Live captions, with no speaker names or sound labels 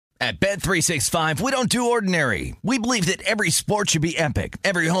At Bet365, we don't do ordinary. We believe that every sport should be epic.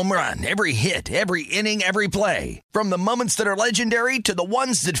 Every home run, every hit, every inning, every play. From the moments that are legendary to the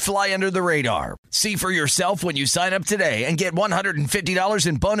ones that fly under the radar. See for yourself when you sign up today and get $150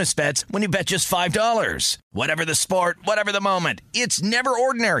 in bonus bets when you bet just $5. Whatever the sport, whatever the moment, it's never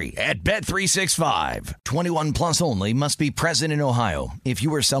ordinary at Bet365. 21 plus only. Must be present in Ohio. If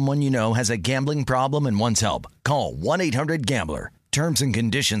you or someone you know has a gambling problem and wants help, call 1-800-GAMBLER. Terms and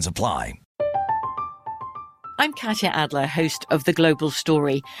conditions apply. I'm Katya Adler, host of The Global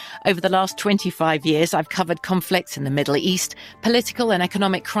Story. Over the last 25 years, I've covered conflicts in the Middle East, political and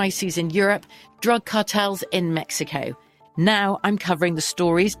economic crises in Europe, drug cartels in Mexico. Now I'm covering the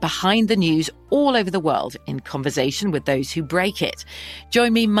stories behind the news all over the world in conversation with those who break it.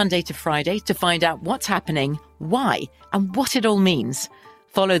 Join me Monday to Friday to find out what's happening, why, and what it all means.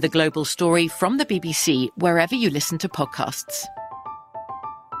 Follow The Global Story from the BBC wherever you listen to podcasts.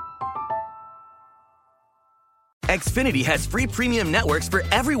 Xfinity has free premium networks for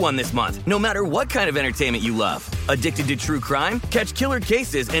everyone this month, no matter what kind of entertainment you love. Addicted to true crime? Catch killer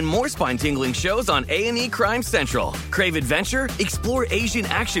cases and more spine-tingling shows on A&E Crime Central. Crave adventure? Explore Asian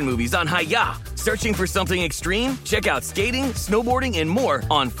action movies on Hi-YAH. Searching for something extreme? Check out skating, snowboarding, and more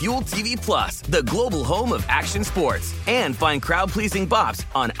on Fuel TV Plus, the global home of action sports. And find crowd-pleasing bops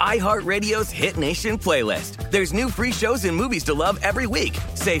on iHeartRadio's Hit Nation playlist. There's new free shows and movies to love every week.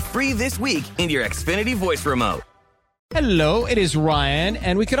 Say free this week in your Xfinity voice remote. Hello, it is Ryan,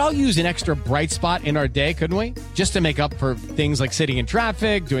 and we could all use an extra bright spot in our day, couldn't we? Just to make up for things like sitting in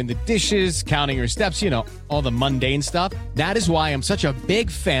traffic, doing the dishes, counting your steps, all the mundane stuff. That is why I'm such a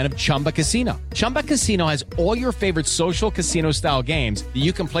big fan of Chumba Casino. Chumba Casino has all your favorite social casino-style games that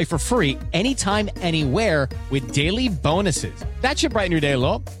you can play for free anytime, anywhere with daily bonuses. That should brighten your day a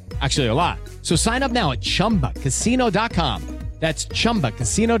little. Actually, a lot. So sign up now at ChumbaCasino.com. That's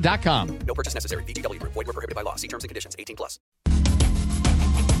ChumbaCasino.com. No purchase necessary. VGW Group. Void where prohibited by law. See terms and conditions. 18 plus.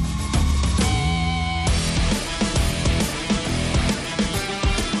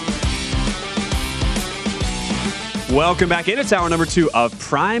 Welcome back in. It's hour number 2 of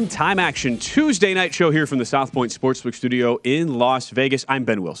Prime Time Action Tuesday night show here from the South Point Sportsbook Studio in Las Vegas. I'm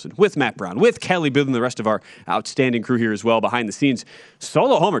Ben Wilson with Matt Brown, with Kelly Booth and the rest of our outstanding crew here as well behind the scenes.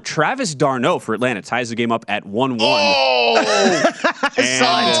 Solo homer Travis d'Arnaud for Atlanta ties the game up at 1-1. Oh,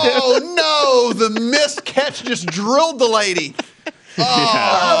 no, the missed catch just drilled the lady.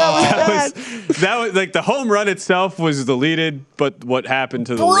 That was like the home run itself was deleted, but what happened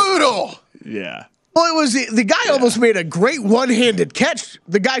to the brutal? Yeah. Well, it was the guy almost made a great one-handed catch.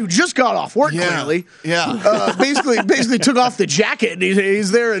 The guy who just got off work, clearly. Yeah. Basically took off the jacket, and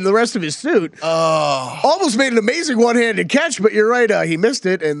he's there in the rest of his suit. Almost made an amazing one-handed catch, but you're right, he missed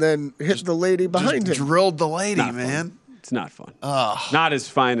it and then hit the lady behind him. Drilled the lady, Not man. Fun. It's not fun. Not as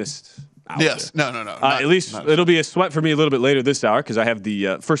finest. Yes. No. At least it'll be a sweat for me a little bit later this hour because I have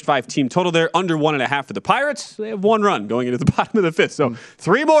the first 5 team total there, under 1.5 for the Pirates. They have 1 run going into the bottom of the 5th. So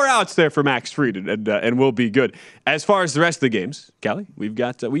 3 more outs there for Max Fried, and we'll be good. As far as the rest of the games, Kelly, we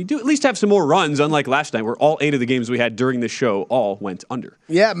do at least have some more runs, unlike last night where all 8 of the games we had during the show all went under.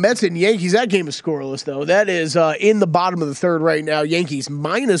 Yeah, Mets and Yankees, that game is scoreless, though. That is in the bottom of the 3rd right now. Yankees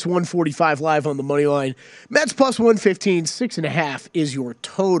minus 145 live on the money line. Mets plus 115, 6.5 is your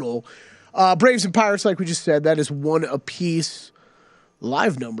total. Braves and Pirates, like we just said, that is 1 apiece.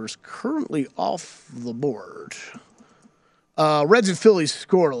 Live numbers currently off the board. Reds and Phillies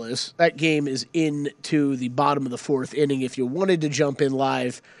scoreless. That game is into the bottom of the 4th inning. If you wanted to jump in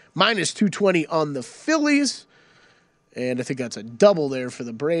live, minus 220 on the Phillies. And I think that's a double there for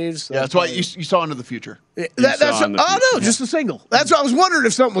the Braves. Yeah, that's why you saw into the future. Just a single. That's why I was wondering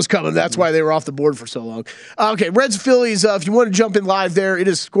if something was coming. That's why they were off the board for so long. Okay, Reds, Phillies, if you want to jump in live there, it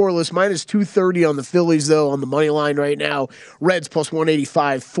is scoreless. Minus 230 on the Phillies, though, on the money line right now. Reds plus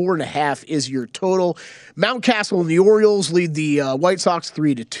 185, 4.5 is your total. Mountcastle and the Orioles lead the White Sox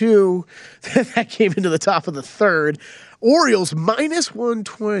 3-2. That came into the top of the 3rd. Orioles minus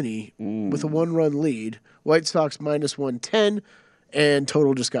 120 with a 1-run lead. White Sox minus 110, and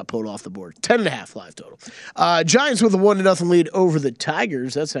total just got pulled off the board. 10.5 live total. Giants with a 1-0 lead over the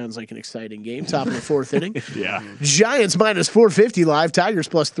Tigers. That sounds like an exciting game. Top of the 4th inning. Yeah. Giants minus 450 live. Tigers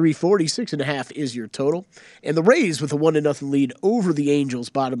plus 340. 6.5 is your total. And the Rays with a 1-0 lead over the Angels.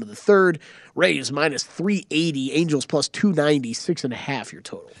 Bottom of the 3rd. Rays minus 380. Angels plus 290. 6.5 your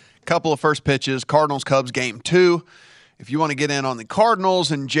total. Couple of first pitches. Cardinals, Cubs, game 2. If you want to get in on the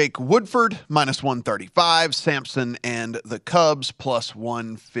Cardinals and Jake Woodford, minus 135. Sampson and the Cubs, plus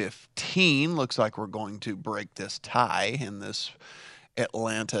 115. Looks like we're going to break this tie in this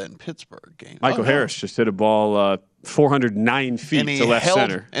Atlanta and Pittsburgh game. Michael Harris just hit a ball 409 feet to left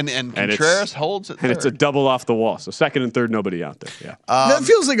center. And Contreras holds it and it's a double off the wall. So second and third, nobody out there. Yeah, that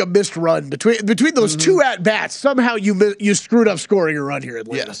feels like a missed run between those two at-bats. Somehow you screwed up scoring a run here,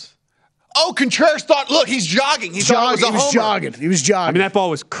 Atlanta. Yes. Oh, Contreras thought, look, he's jogging. He thought it was a homer. He was jogging. I mean, that ball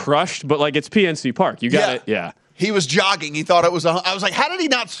was crushed, but like it's PNC Park. You got it. Yeah. He was jogging. He thought it was I was like, how did he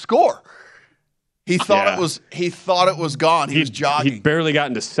not score? He thought it was gone. He was jogging. He barely got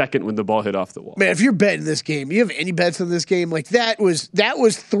into second when the ball hit off the wall. Man, if you're betting this game, you have any bets on this game? Like that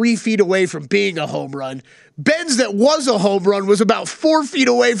was 3 feet away from being a home run. Ben's that was a home run was about 4 feet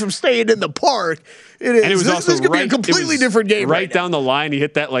away from staying in the park. It is. And it was this could be a completely different game. Right down the line, he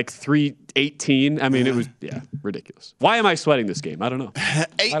hit that like 318. I mean, it was ridiculous. Why am I sweating this game? I don't know.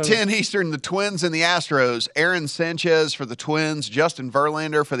 8:10 Eastern, the Twins and the Astros. Aaron Sanchez for the Twins, Justin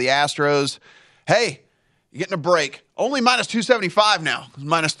Verlander for the Astros. Hey, you're getting a break. Only minus 275 now.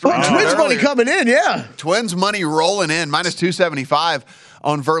 Minus 3. Twins money coming in, yeah. Twins money rolling in. Minus 275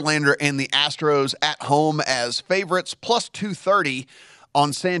 on Verlander and the Astros at home as favorites. Plus 230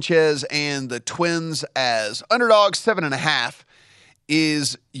 on Sanchez and the Twins as underdogs. 7.5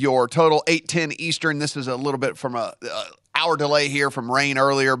 is your total. 8:10 Eastern. This is a little bit from a hour delay here from rain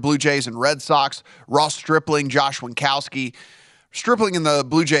earlier. Blue Jays and Red Sox. Ross Stripling, Josh Winkowski. Stripling and the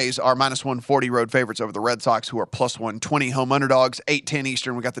Blue Jays are minus 140 road favorites over the Red Sox, who are plus 120 home underdogs. 8:10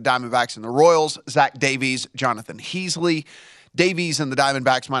 Eastern, we got the Diamondbacks and the Royals. Zach Davies, Jonathan Heasley. Davies and the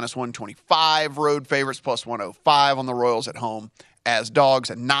Diamondbacks minus 125 road favorites, plus 105 on the Royals at home as dogs,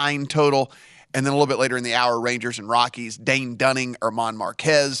 at 9 total. And then a little bit later in the hour, Rangers and Rockies. Dane Dunning, Herman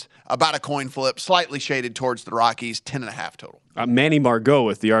Marquez. About a coin flip, slightly shaded towards the Rockies, 10.5 total. Manny Margot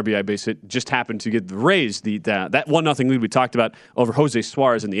with the RBI base hit just happened to get the Rays that 1-0 lead we talked about over Jose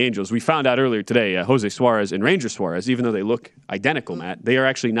Suarez and the Angels. We found out earlier today, Jose Suarez and Ranger Suarez, even though they look identical, Matt, they are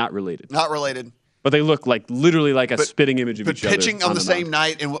actually not related. Not related. But they look like literally like a spitting image of each other. But pitching on the same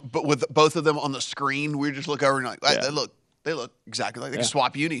night, but with both of them on the screen, we just look over and like, they look exactly like they can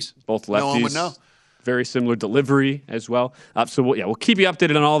swap unis. Both lefties. No one would know. Very similar delivery as well. So we'll keep you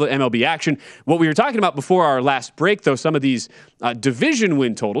updated on all the MLB action. What we were talking about before our last break, though, some of these division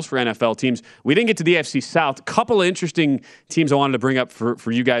win totals for NFL teams. We didn't get to the AFC South. A couple of interesting teams I wanted to bring up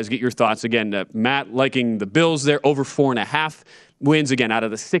for you guys. Get your thoughts. Again, Matt liking the Bills there, over 4.5 wins. Again, out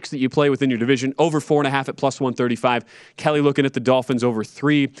of the 6 that you play within your division, over 4.5 at plus 135. Kelly looking at the Dolphins over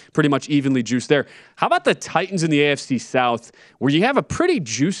 3, pretty much evenly juiced there. How about the Titans in the AFC South, where you have a pretty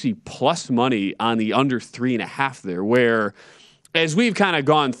juicy plus money on the under 3.5 there, where as we've kind of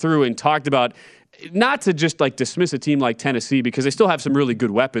gone through and talked about, not to just like dismiss a team like Tennessee because they still have some really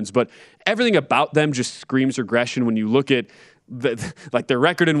good weapons, but everything about them just screams regression when you look at their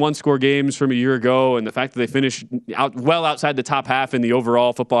record in one-score games from a year ago and the fact that they finished well outside the top half in the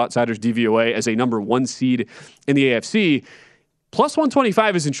overall Football Outsiders DVOA as a number 1 seed in the AFC. Plus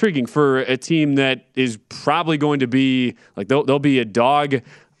 125 is intriguing for a team that is probably going to be, like, they'll be a dog,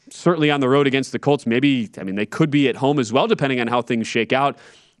 certainly on the road against the Colts. Maybe, I mean, they could be at home as well, depending on how things shake out.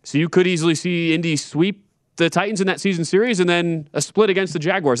 So you could easily see Indy sweep the Titans in that season series and then a split against the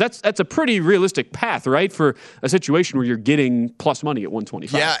Jaguars. That's a pretty realistic path, right, for a situation where you're getting plus money at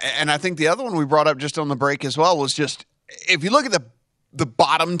 125. Yeah, and I think the other one we brought up just on the break as well was just, if you look at the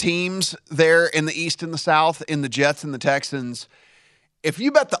bottom teams there in the East and the South, in the Jets and the Texans, if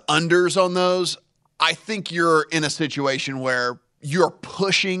you bet the unders on those, I think you're in a situation where you're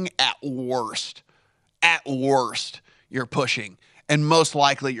pushing at worst. At worst, you're pushing. And most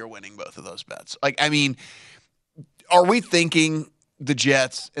likely you're winning both of those bets. Like, I mean, are we thinking the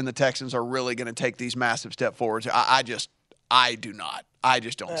Jets and the Texans are really going to take these massive step forwards? I do not. I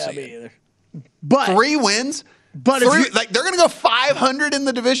just don't see it. Either. But 3 wins? But they're going to go 500 in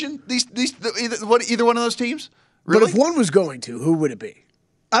the division? Either one of those teams? Really? But if one was going to, who would it be?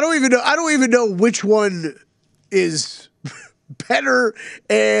 I don't even know which one is better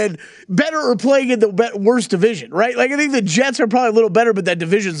or playing in the worst division, right? Like, I think the Jets are probably a little better, but that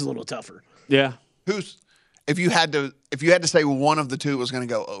division's a little tougher. Yeah. If you had to say one of the two was going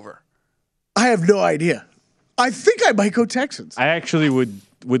to go over? I have no idea. I think I might go Texans. I actually would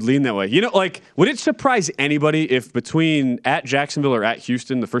lean that way. You know, like, would it surprise anybody if between at Jacksonville or at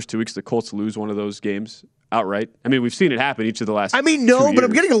Houston, the first 2 weeks, the Colts lose one of those games outright? I mean, we've seen it happen each of the last. I mean, no, 2 years. but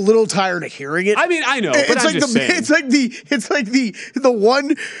I'm getting a little tired of hearing it. I mean, I know, but I'm just saying. It's like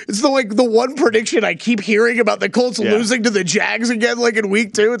the one prediction I keep hearing about the Colts losing to the Jags again, like in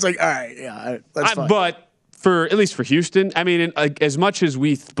week 2. It's like, all right, yeah, that's fine. But at least for Houston, I mean, as much as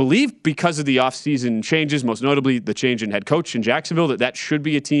we believe because of the offseason changes, most notably the change in head coach in Jacksonville, that should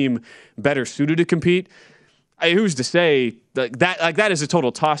be a team better suited to compete. who's to say that is a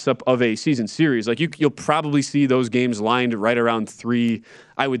total toss-up of a season series. Like you'll probably see those games lined right around 3.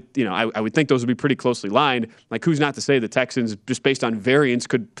 I would think those would be pretty closely lined. Like who's not to say the Texans, just based on variance,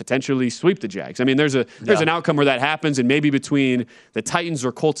 could potentially sweep the Jags? I mean, there's an outcome where that happens, and maybe between the Titans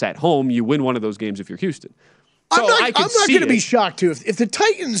or Colts at home, you win one of those games if you're Houston. So I'm not going to be shocked too if the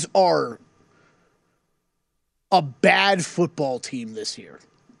Titans are a bad football team this year.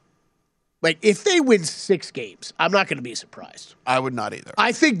 Like, if they win 6 games, I'm not going to be surprised. I would not either.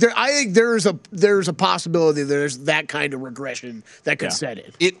 I think there's a possibility there's that kind of regression that could set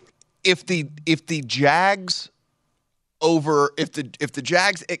in. If the Jags if the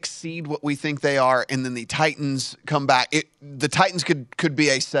Jags exceed what we think they are, and then the Titans come back, the Titans could be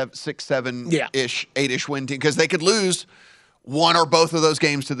a 6, 7-ish, 8-ish win team, because they could lose one or both of those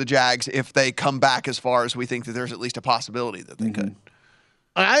games to the Jags if they come back as far as we think that there's at least a possibility that they could.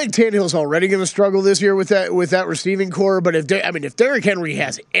 I think Tannehill's already going to struggle this year with that receiving core. But if Derrick Henry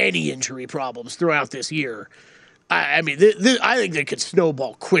has any injury problems throughout this year, I think they could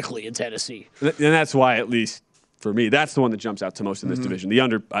snowball quickly in Tennessee. And that's why, at least for me, that's the one that jumps out to most in this division. The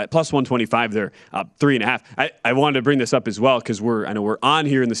under plus 125 there, 3.5. I wanted to bring this up as well because I know we're on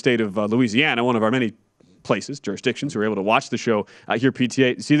here in the state of Louisiana, one of our many jurisdictions who are able to watch the show here.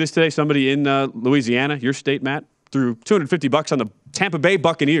 PTA, see this today? Somebody in Louisiana, your state, Matt, threw $250 on the Tampa Bay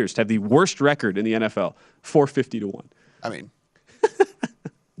Buccaneers to have the worst record in the NFL, 450-1. I mean,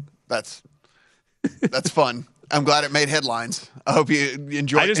 that's fun. I'm glad it made headlines. I hope you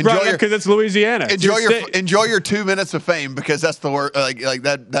enjoy. I just brought it up because it's Louisiana. Enjoy your 2 minutes of fame, because that's the word. Like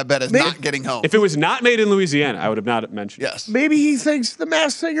that bet is not getting home. If it was not made in Louisiana, I would have not mentioned. Yes. Maybe he thinks the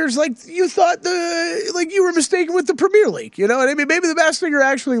Masked Singer's like you thought you were mistaken with the Premier League. You know what I mean? Maybe the Masked Singer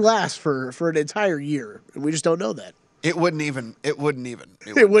actually lasts for an entire year, and we just don't know that. It wouldn't even. It wouldn't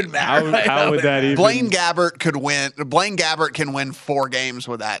matter. How would that even? Blaine Gabbert could win. Blaine Gabbert can win 4 games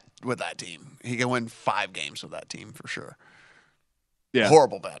with that team. He can win 5 games with that team for sure. Yeah.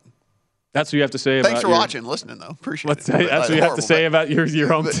 Horrible bet. That's what you have to say about. Thanks for watching, listening though. Appreciate it. That's what you have to say about your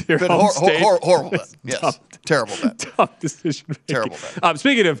home state. Horrible bet. Yes. Terrible bet. Tough decision. Terrible bet.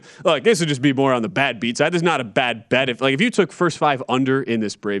 Speaking of, this would just be more on the bad beat side. This is not a bad bet. If you took first 5 under in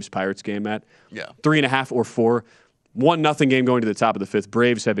this Braves Pirates game, Matt. Yeah. 3.5 or 4. 1-0 game going to the top of the 5th.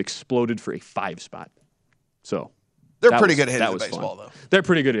 Braves have exploded for a 5 spot. So. They're pretty good at hitting the baseball, though. They're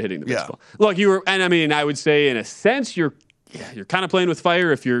pretty good at hitting the baseball. Look, I would say in a sense you're kind of playing with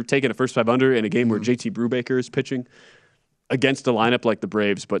fire if you're taking a first 5 under in a game where JT Brubaker is pitching against a lineup like the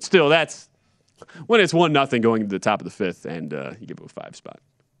Braves. But still, that's when it's 1-0 going to the top of the 5th and you give up a 5 spot.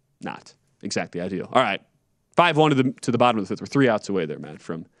 Not exactly ideal. All right, 5-1 to the bottom of the 5th. We're 3 outs away there, man,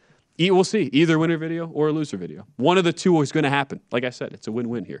 from. We'll see. Either winner video or a loser video. One of the two is going to happen. Like I said, it's a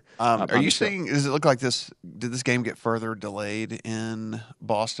win-win here. Are you saying, does it look like this? Did this game get further delayed in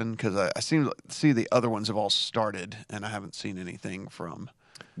Boston? Because I see the other ones have all started, and I haven't seen anything from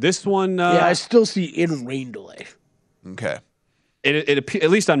this one. I still see in rain delay. Okay. It at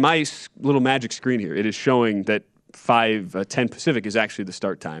least on my little magic screen here, it is showing that 5:10 Pacific is actually the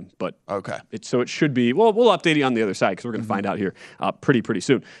start time, but okay. So it should be. Well, we'll update you on the other side because we're going to find out here pretty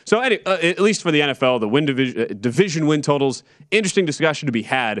soon. So at least for the NFL, the division win totals, interesting discussion to be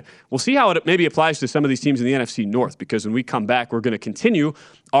had. We'll see how it maybe applies to some of these teams in the NFC North, because when we come back, we're going to continue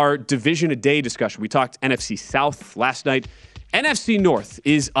our division a day discussion. We talked NFC South last night. NFC North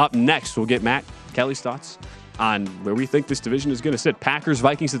is up next. We'll get Matt Kelly's thoughts on where we think this division is going to sit. Packers,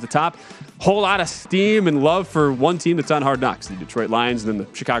 Vikings at the top. Whole lot of steam and love for one team that's on Hard Knocks, the Detroit Lions, and then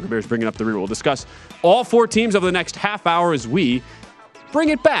the Chicago Bears bringing up the rear. We'll discuss all 4 teams over the next half hour as we bring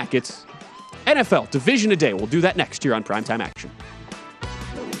it back. It's NFL Division a Day. We'll do that next here on Primetime Action.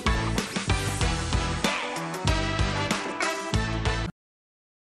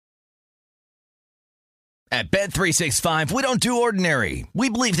 At Bet365, we don't do ordinary. We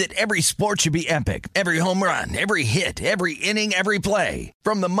believe that every sport should be epic. Every home run, every hit, every inning, every play.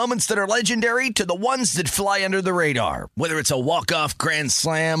 From the moments that are legendary to the ones that fly under the radar. Whether it's a walk-off grand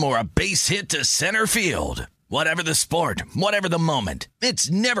slam or a base hit to center field. Whatever the sport, whatever the moment.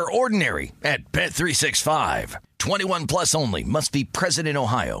 It's never ordinary at Bet365. 21 plus only. Must be present in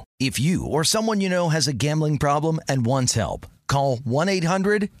Ohio. If you or someone you know has a gambling problem and wants help, call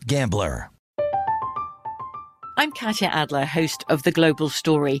 1-800-GAMBLER. I'm Katya Adler, host of The Global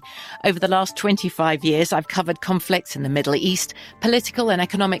Story. Over the last 25 years, I've covered conflicts in the Middle East, political and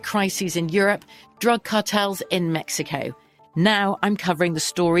economic crises in Europe, drug cartels in Mexico. Now I'm covering the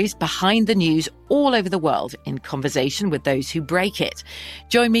stories behind the news all over the world in conversation with those who break it.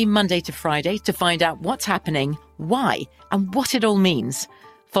 Join me Monday to Friday to find out what's happening, why, and what it all means.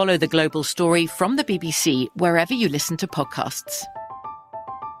 Follow The Global Story from the BBC wherever you listen to podcasts.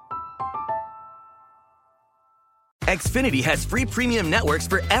 Xfinity has free premium networks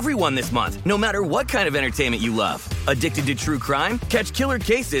for everyone this month, no matter what kind of entertainment you love. Addicted to true crime? Catch killer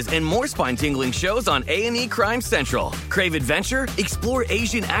cases and more spine-tingling shows on A&E Crime Central. Crave adventure? Explore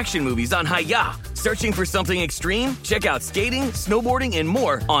Asian action movies on Hi-Ya. Searching for something extreme? Check out skating, snowboarding, and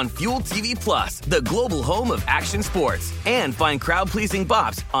more on Fuel TV Plus, the global home of action sports. And find crowd-pleasing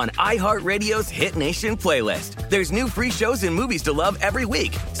bops on iHeartRadio's Hit Nation playlist. There's new free shows and movies to love every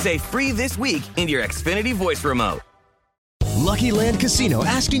week. Say free this week in your Xfinity voice remote. Lucky Land Casino,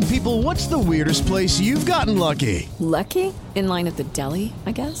 asking people, what's the weirdest place you've gotten lucky? Lucky? In line at the deli,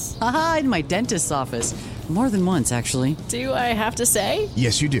 I guess? Aha, in my dentist's office. More than once, actually. Do I have to say?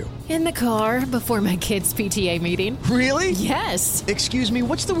 Yes, you do. In the car before my kids' PTA meeting. Really? Yes. Excuse me,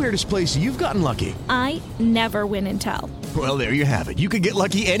 what's the weirdest place you've gotten lucky? I never win and tell. Well, there you have it. You can get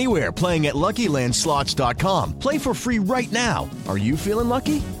lucky anywhere, playing at LuckyLandSlots.com. Play for free right now. Are you feeling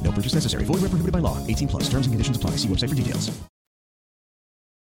lucky? No purchase necessary. Void where prohibited by law. 18+. Terms and conditions apply. See website for details.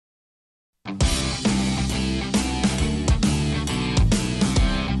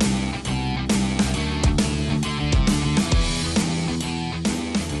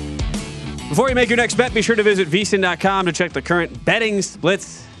 Before you make your next bet, be sure to visit VSiN.com to check the current betting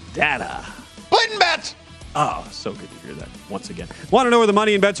splits data. Splitting bets! Oh, so good to hear that once again. Want to know where the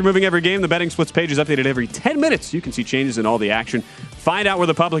money and bets are moving every game? The betting splits page is updated every 10 minutes. You can see changes in all the action. Find out where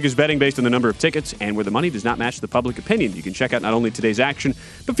the public is betting based on the number of tickets and where the money does not match the public opinion. You can check out not only today's action,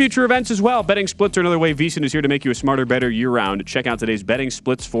 but future events as well. Betting splits are another way VSiN is here to make you a smarter, better year-round. Check out today's betting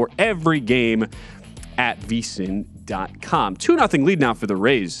splits for every game at vsin.com. 2-0 lead now for the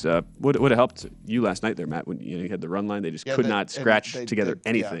Rays. Would have helped you last night there, Matt, when you had the run line. They just could not scratch together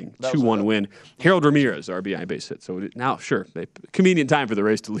anything. 2-1 win. Harold Ramirez, RBI base hit. So now, sure, convenient time for the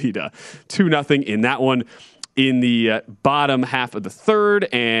Rays to lead 2-0 in that one in the bottom half of the third,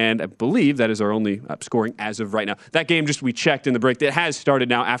 and I believe that is our only scoring as of right now. That game, just we checked in the break, that has started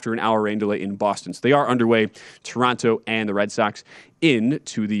now after an hour rain delay in Boston. So they are underway, Toronto and the Red Sox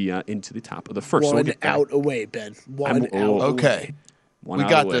into the top of the first. One so out away, Ben. One out. Okay. We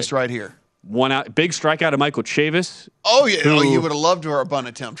got this right here. One out. Big strikeout of Michael Chavis. Oh, yeah. You would have loved our bunt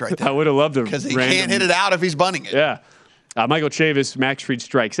attempt right there. I would have loved to. Because he can't hit it out if he's bunting it. Yeah. Michael Chavis, Max Fried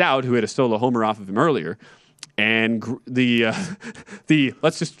strikes out, who had a solo homer off of him earlier. And the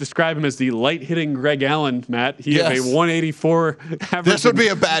let's just describe him as the light-hitting Greg Allen, Matt. He has a 184 average. This would be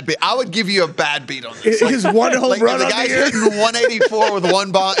a bad beat. I would give you a bad beat on this. His one home run the on guy's the year. hitting 184 with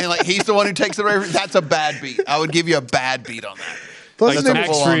one bomb, and he's the one who takes it away. That's a bad beat. I would give you a bad beat on that. Plus,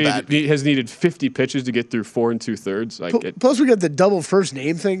 Max Fried has needed 50 pitches to get through 4 2/3. Plus, we got the double first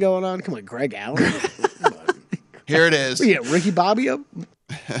name thing going on. Come on, Greg Allen. Here it is. Yeah, Ricky Bobby up.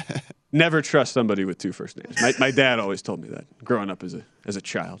 Never trust somebody with 2 first names. My dad always told me that growing up as a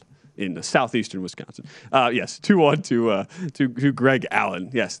child in southeastern Wisconsin. Yes, 2-1 to Greg Allen.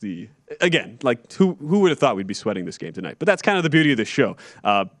 Yes, who would have thought we'd be sweating this game tonight? But that's kind of the beauty of the show.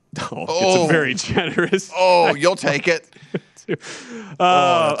 It's very generous. Oh, you'll take it.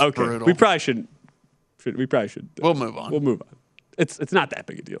 Okay, brutal. we probably shouldn't. We'll move on. We'll move on. It's not that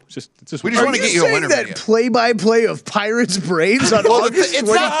big a deal. It's just we just want to get you a winner that video. Play-by-play of Pirates Braves on August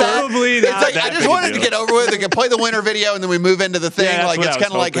 23rd? Probably not. I just wanted to get over with. We can play the winner video, and then we move into the thing. Yeah, it's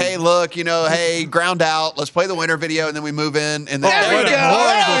kind of like, hey, look, hey, ground out. Let's play the winner video, and then we move in. And then There we go.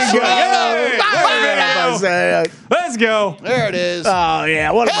 Let's go. There it is. Oh,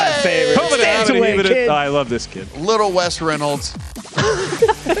 yeah, one of my favorites. Dance away, kid. I love this kid. Little Wes Reynolds.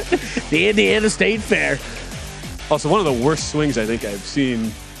 The Indiana State Fair. Also, one of the worst swings I think I've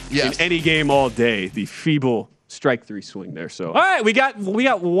seen in any game all day. The feeble strike 3 swing there. So, all right, we got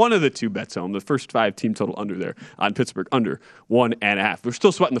one of the 2 bets home. The first 5 team total under there on Pittsburgh under 1.5. We're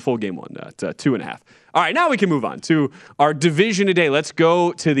still sweating the full game one at 2.5. All right, now we can move on to our division today. Let's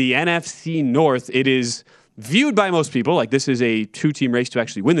go to the NFC North. It is viewed by most people like this is a 2-team race to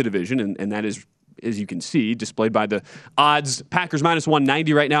actually win the division, and that is, as you can see, displayed by the odds. Packers minus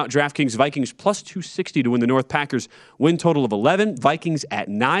 190 right now. DraftKings, Vikings plus 260 to win the North. Packers win total of 11. Vikings at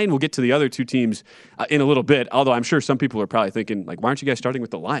 9. We'll get to the other 2 teams in a little bit, although I'm sure some people are probably thinking, why aren't you guys starting with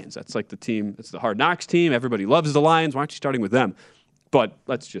the Lions? That's like the team, it's the Hard Knocks team. Everybody loves the Lions. Why aren't you starting with them? But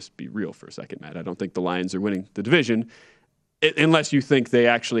let's just be real for a second, Matt. I don't think the Lions are winning the division. Unless you think they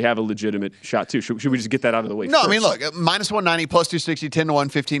actually have a legitimate shot, too. Should we just get that out of the way first? I mean, look, minus 190, plus 260, 10-1,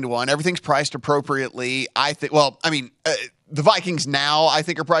 15-1. Everything's priced appropriately. I think, the Vikings now, I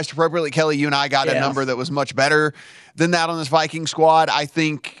think, are priced appropriately. Kelly, you and I got a number that was much better than that on this Viking squad. I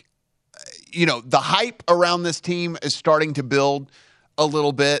think, the hype around this team is starting to build. a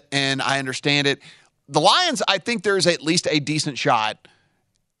little bit, and I understand it. The Lions, I think there's at least a decent shot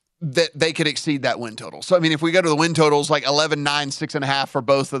that they could exceed that win total. So, I mean, if we go to the win totals, like 11, 9, 6.5 for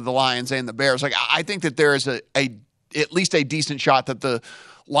both of the Lions and the Bears, like I think that there is at least a decent shot that the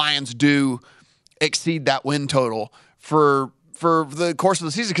Lions do exceed that win total for the course of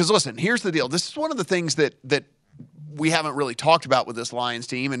the season. Because listen, here's the deal. This is one of the things that we haven't really talked about with this Lions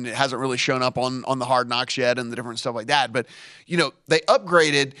team, and it hasn't really shown up on the Hard Knocks yet and the different stuff like that. But, they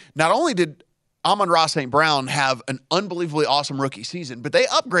upgraded. Not only did Amon-Ra St. Brown have an unbelievably awesome rookie season, but they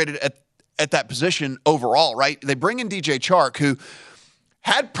upgraded at that position overall, right? They bring in DJ Chark, who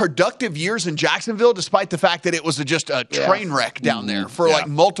had productive years in Jacksonville, despite the fact that it was just a train wreck down there for like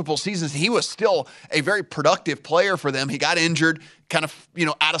multiple seasons. He was still a very productive player for them. He got injured, kind of,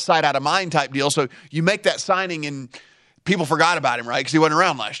 out of sight, out of mind type deal. So you make that signing and people forgot about him, right? Because he wasn't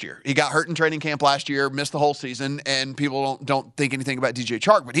around last year. He got hurt in training camp last year, missed the whole season, and people don't think anything about DJ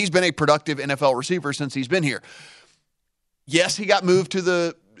Chark. But he's been a productive NFL receiver since he's been here. Yes, he got moved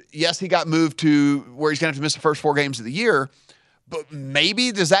to where he's going to have to miss the first 4 games of the year. But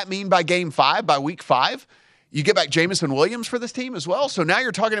maybe does that mean by week 5, you get back Jameson Williams for this team as well? So now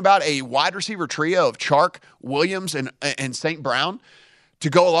you're talking about a wide receiver trio of Chark, Williams, and St. Brown to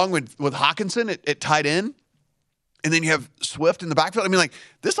go along with Hockenson at tight end. And then you have Swift in the backfield. I mean, like,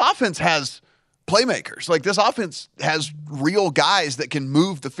 this offense has playmakers. Like, this offense has real guys that can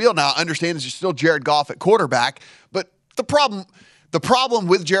move the field. Now, I understand it's still Jared Goff at quarterback, but the problem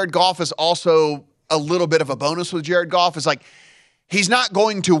with Jared Goff is also a little bit of a bonus with Jared Goff is like, he's not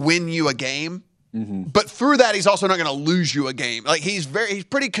going to win you a game, but through that, he's also not going to lose you a game. Like, he's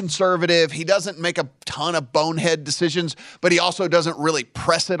pretty conservative. He doesn't make a ton of bonehead decisions, but he also doesn't really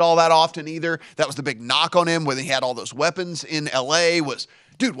press it all that often either. That was the big knock on him when he had all those weapons in LA was,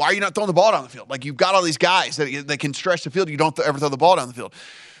 dude, why are you not throwing the ball down the field? Like, you've got all these guys that can stretch the field. You don't ever throw the ball down the field.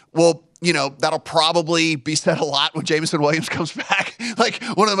 Well, that'll probably be said a lot when Jameson Williams comes back. Like,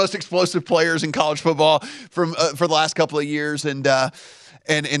 one of the most explosive players in college football for the last couple of years. And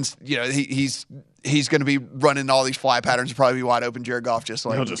he's going to be running all these fly patterns and probably be wide open. Jared Goff just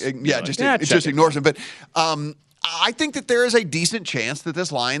ignores him. But I think that there is a decent chance that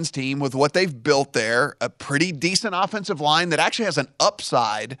this Lions team, with what they've built there, a pretty decent offensive line that actually has an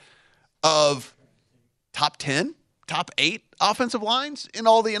upside of top 10, top 8 offensive lines in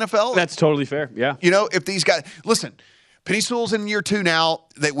all the NFL. That's totally fair. Yeah. If these guys listen, Penei Sewell's in year 2 now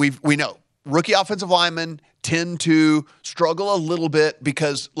that we know. Rookie offensive linemen tend to struggle a little bit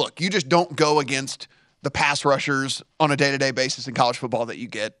because, look, you just don't go against the pass rushers on a day-to-day basis in college football that you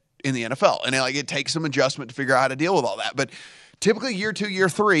get in the NFL. And it takes some adjustment to figure out how to deal with all that. But typically year 2, year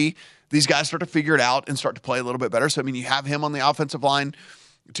 3, these guys start to figure it out and start to play a little bit better. So, I mean, you have him on the offensive line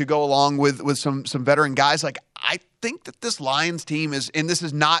to go along with some veteran guys. Like, I think that this Lions team is, and this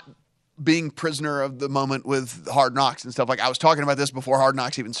is not being prisoner of the moment with Hard Knocks and stuff. Like, I was talking about this before Hard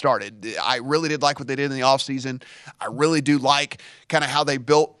Knocks even started. I really did like what they did in the offseason. I really do like kind of how they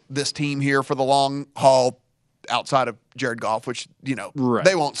built this team here for the long haul outside of Jared Goff, which,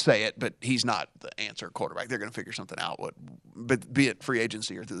 they won't say it, but he's not the answer quarterback. They're going to figure something out, but be it free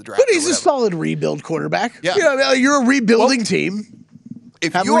agency or through the draft. But he's a solid rebuild quarterback. Yeah. You're a rebuilding team.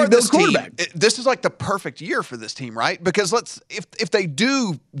 If you are this team, this is like the perfect year for this team, right? Because if they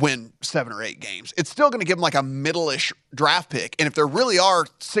do win 7 or 8 games, it's still going to give them like a middle-ish draft pick. And if there really are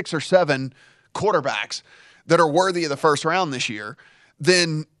 6 or 7 quarterbacks that are worthy of the first round this year,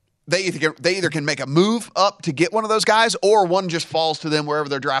 then they either can make a move up to get one of those guys, or one just falls to them wherever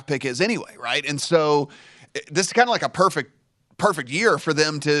their draft pick is anyway, right? And so this is kind of like a perfect year for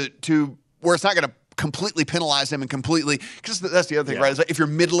them to where it's not going to completely penalize them and completely, because that's the other thing, right? Is like if you're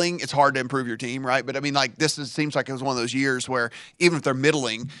middling, it's hard to improve your team, right? But I mean, like seems like it was one of those years where even if they're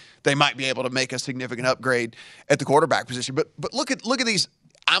middling, they might be able to make a significant upgrade at the quarterback position. But look at these.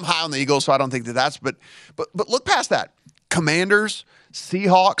 I'm high on the Eagles, so I don't think that's. But look past that. Commanders,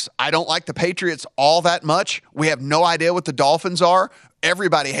 Seahawks. I don't like the Patriots all that much. We have no idea what the Dolphins are.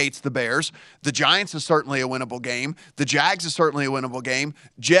 Everybody hates the Bears. The Giants is certainly a winnable game. The Jags is certainly a winnable game.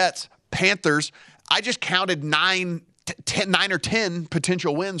 Jets, Panthers. I just counted 9 or 10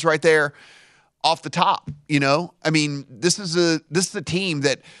 potential wins right there off the top. I mean, this is a team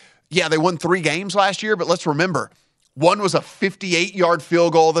that, they won 3 games last year, but let's remember, One was a 58-yard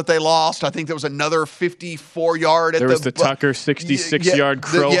field goal that they lost. I think there was another 54-yard. There was the Tucker 66-yard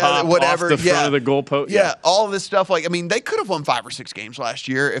crow hop whatever. off the front of the goalpost. Yeah, all of this stuff. They could have won 5 or 6 games last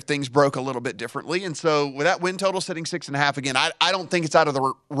year if things broke a little bit differently. And so with that win total sitting 6.5 again, I don't think it's out of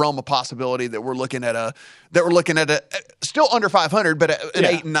the realm of possibility that we're looking at a still under 500, but an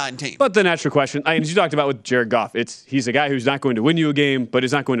 8 and 9 team. But the natural question, as you talked about with Jared Goff, he's a guy who's not going to win you a game, but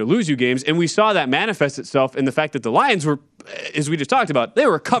is not going to lose you games. And we saw that manifest itself in the fact that the Lions were, as we just talked about, they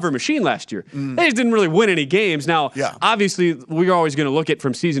were a cover machine last year. They just didn't really win any games. Now, obviously, we're always going to look at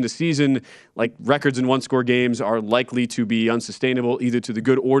from season to season, like records in one-score games are likely to be unsustainable, either to the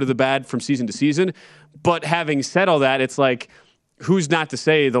good or to the bad from season to season. But having said all that, it's like, who's not to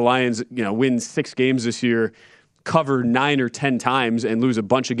say the Lions, win 6 games this year, cover 9 or 10 times and lose a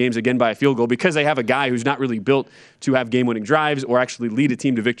bunch of games again by a field goal because they have a guy who's not really built to have game-winning drives or actually lead a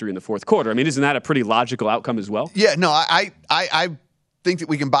team to victory in the fourth quarter. Isn't that a pretty logical outcome as well? Yeah, no, I think that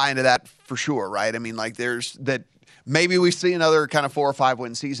we can buy into that for sure, right? There's that maybe we see another kind of 4 or 5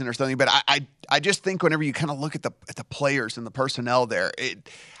 win season or something, but I just think whenever you kind of look at the players and the personnel there,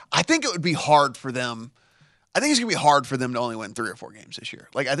 I think it would be hard for them. I think it's going to be hard for them to only win 3 or 4 games this year.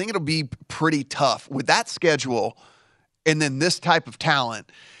 I think it'll be pretty tough with that schedule and then this type of talent.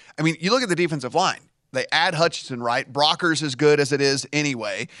 You look at the defensive line. They add Hutchinson, right? Brocker's as good as it is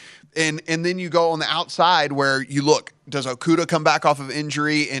anyway. And then you go on the outside where you look, does Okudah come back off of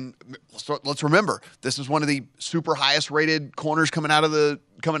injury? And let's remember, this is one of the super highest rated corners coming out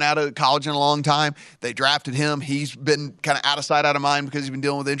of college in a long time. They drafted him. He's been kind of out of sight, out of mind because he's been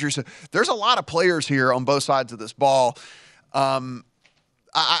dealing with injuries. So there's a lot of players here on both sides of this ball. I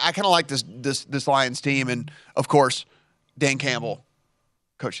kind of like this Lions team. And of course, Dan Campbell,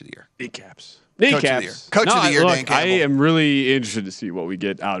 Coach of the Year. Kneecaps. Coach of the year, Dan Campbell. I am really interested to see what we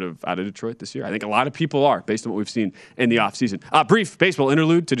get out of Detroit this year. I think a lot of people are, based on what we've seen in the offseason. Brief baseball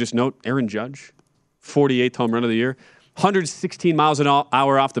interlude to just note Aaron Judge, 48th home run of the year, 116 miles an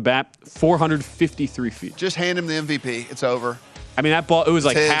hour off the bat, 453 feet. Just hand him the MVP. It's over. That ball, it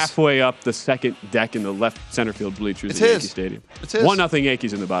was halfway up the second deck in the left center field bleachers at Yankee Stadium. It's his. 1-0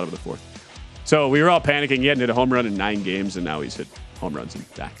 Yankees in the bottom of the fourth. So we were all panicking. He hadn't hit a home run in 9 games, and now he's hit home runs in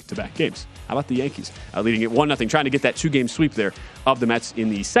back-to-back games. How about the Yankees leading it 1-0, trying to get that 2-game sweep there of the Mets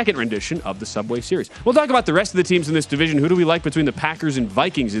in the second rendition of the Subway Series. We'll talk about the rest of the teams in this division. Who do we like between the Packers and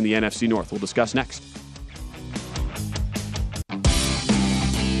Vikings in the NFC North? We'll discuss next.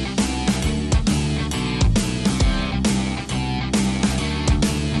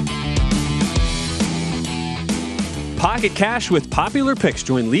 Pocket Cash with Popular Picks.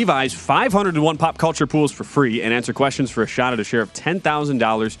 Join Levi's 501 pop culture pools for free and answer questions for a shot at a share of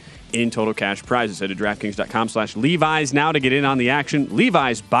 $10,000 in total cash prizes. Head to DraftKings.com/Levi's now to get in on the action.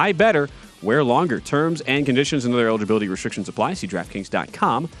 Levi's, buy better, wear longer. Terms and conditions and other eligibility restrictions apply. See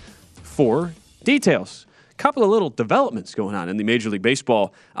DraftKings.com for details. A couple of little developments going on in the Major League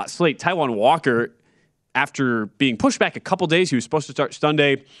Baseball slate. Taijuan Walker, after being pushed back a couple days, he was supposed to start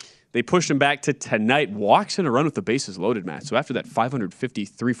Sunday. They pushed him back to tonight. Walks in a run with the bases loaded, Matt. So after that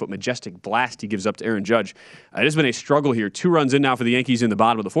 553-foot majestic blast he gives up to Aaron Judge, it has been a struggle here. 2 runs in now for the Yankees in the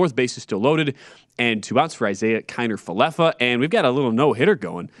bottom of the fourth. Base is still loaded. And 2 outs for Isaiah Kiner-Falefa. And we've got a little no-hitter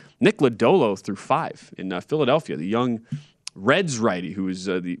going. Nick Lodolo through 5 in Philadelphia. The young Reds righty who is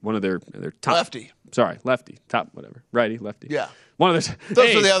one of their top. Lefty. Sorry, lefty. Top, whatever. Righty, lefty. Yeah. One of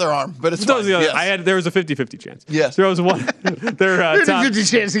those are the other arm, but it's fine. Yes. There was a 50-50 chance. Yes. There was one. 50-50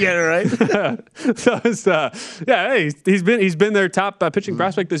 chance to get it right. So it's, he's been their top pitching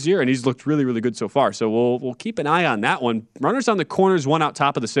prospect this year, and he's looked really, really good so far. So we'll keep an eye on that one. Runners on the corners, 1 out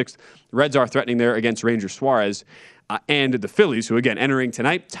top of the 6th. Reds are threatening there against Ranger Suarez and the Phillies, who again entering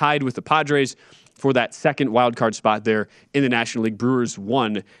tonight, tied with the Padres for that second wild card spot there in the National League. Brewers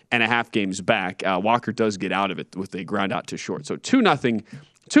 1.5 games back. Walker does get out of it with a ground out to short. So 2-0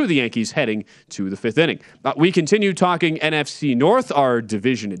 to the Yankees heading to the 5th inning. We continue talking NFC North, our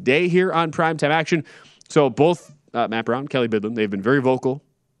division a day here on Primetime Action. So both Matt Brown, Kelly Bidlin, they've been very vocal.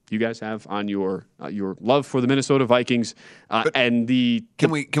 You guys have on your love for the Minnesota Vikings and the. Can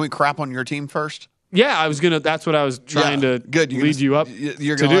we crap on your team first? Yeah, that's what I was trying to lead you up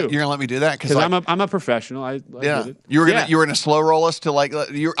you're gonna let me do that because I'm a professional. I did it. You were gonna slow roll us to I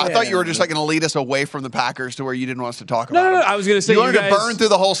thought you were just gonna lead us away from the Packers to where you didn't want us to talk about. No. I was gonna say you wanted to burn through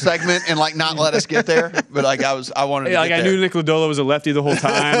the whole segment and not let us get there. But I wanted to. I knew Nick Lodolo was a lefty the whole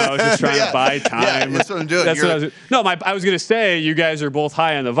time. I was just trying to buy time. Yeah, that's what I'm doing. I was gonna say you guys are both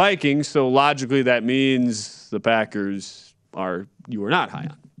high on the Vikings, so logically that means the Packers are you were not high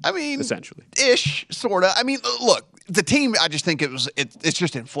on. I mean, essentially. Ish, sort of. I mean, look, the team, I just think it's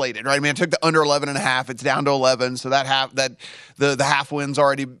just inflated, right? I mean, I took the under 11.5. It's down to 11. So the half win's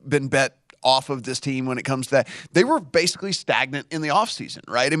already been bet off of this team when it comes to that. They were basically stagnant in the offseason,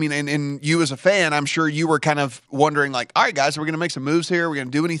 right? I mean, and you as a fan, I'm sure you were kind of wondering like, all right, guys, are we going to make some moves here? Are we going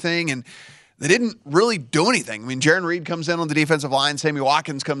to do anything? And they didn't really do anything. I mean, Jaron Reed comes in on the defensive line. Sammy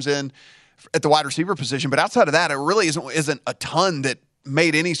Watkins comes in at the wide receiver position. But outside of that, it really isn't a ton that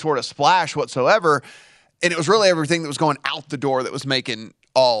made any sort of splash whatsoever. And it was really everything that was going out the door that was making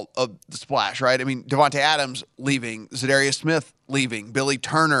all of the splash, right? I mean, Devontae Adams leaving, Zadarius Smith leaving, Billy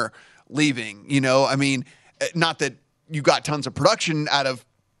Turner leaving, I mean, not that you got tons of production out of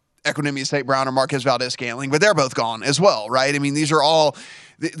Equanimeous St. Brown or Marquez Valdez-Scantling, but they're both gone as well, right? I mean, these are all,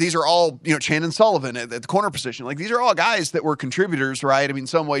 Chandon Sullivan at the corner position. Like, these are all guys that were contributors, right? I mean,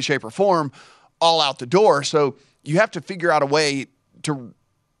 some way, shape, or form, all out the door. So you have to figure out a way to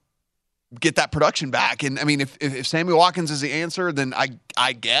get that production back. And, I mean, if Sammy Watkins is the answer, then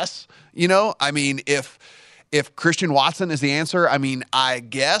I guess, I mean, if Christian Watson is the answer, I mean, I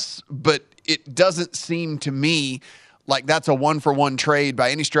guess, but it doesn't seem to me like that's a one-for-one trade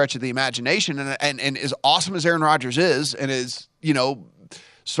by any stretch of the imagination. And as awesome as Aaron Rodgers is, and is,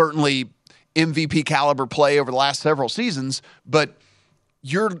 certainly MVP caliber play over the last several seasons, but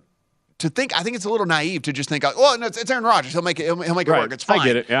I think it's a little naive to just think, well, no, it's Aaron Rodgers. He'll make it work. It's fine. I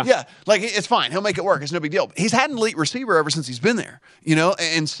get it. Yeah. Yeah. Like, it's fine. He'll make it work. It's no big deal. He's had an elite receiver ever since he's been there,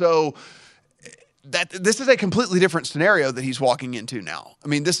 and so this is a completely different scenario that he's walking into now. I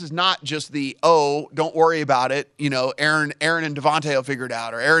mean, this is not just don't worry about it. Aaron and Devontae will figure it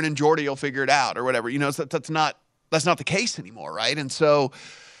out, or Aaron and Jordy will figure it out, or whatever. That's not the case anymore, right? And so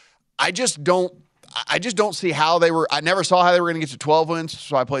I just don't see how I never saw how they were going to get to 12 wins,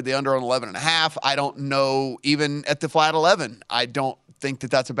 so I played the under on 11.5. I don't know, even at the flat 11, I don't think that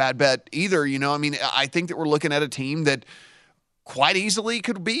that's a bad bet either. I mean, I think that we're looking at a team that quite easily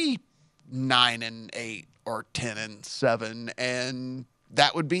could be 9-8 or 10-7, and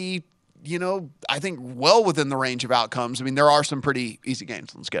that would be, I think well within the range of outcomes. I mean, there are some pretty easy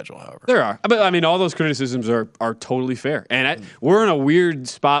games on the schedule, however. There are. But, I mean, all those criticisms are totally fair. And we're in a weird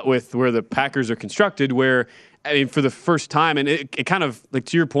spot with where the Packers are constructed where, I mean, for the first time, and it kind of, like,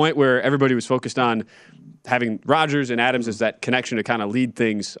 to your point, where everybody was focused on having Rodgers and Adams as that connection to kind of lead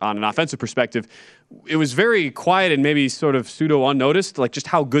things on an offensive perspective, it was very quiet and maybe sort of pseudo unnoticed, like just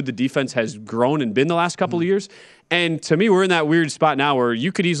how good the defense has grown and been the last couple of years. And to me, we're in that weird spot now where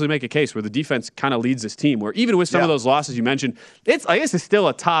you could easily make a case where the defense kind of leads this team, where even with some of those losses you mentioned, I guess it's still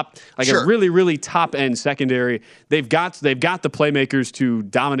a top, a really, really top end secondary. They've got the playmakers to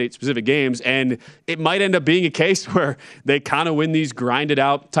dominate specific games, and it might end up being a case where they kind of win these grinded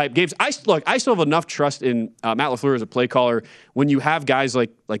out type games. I still have enough trust in Matt LaFleur as a play caller when you have guys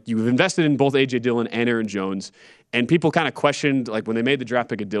like you've invested in both A.J. Dillon and Aaron Jones. And people kind of questioned, like, when they made the draft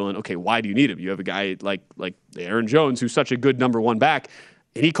pick of Dillon, okay, why do you need him? You have a guy like Aaron Jones, who's such a good number one back.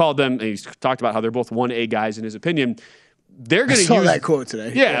 And he called them, and he's talked about how they're both 1A guys in his opinion. They're going to use that quote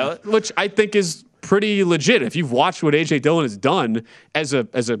today. Yeah, which I think is pretty legit. If you've watched what A.J. Dillon has done as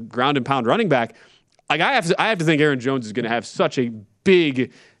a ground and pound running back, like I have to think Aaron Jones is going to have such a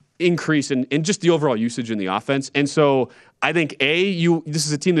big increase in just the overall usage in the offense. And so I think this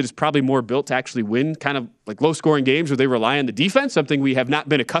is a team that is probably more built to actually win kind of like low scoring games where they rely on the defense, something we have not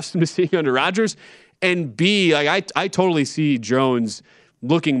been accustomed to seeing under Rodgers. And B, like I totally see Jones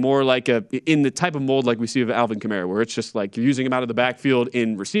looking more like in the type of mold like we see of Alvin Kamara, where it's just like you're using him out of the backfield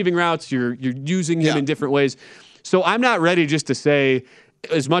in receiving routes, you're using him in different ways. So I'm not ready just to say,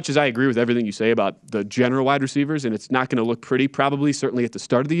 as much as I agree with everything you say about the general wide receivers, and it's not going to look pretty probably, certainly at the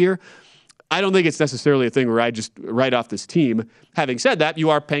start of the year, I don't think it's necessarily a thing where I just write off this team. Having said that, you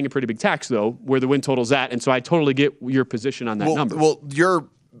are paying a pretty big tax, though, where the win total's at, and so I totally get your position on that number. Well,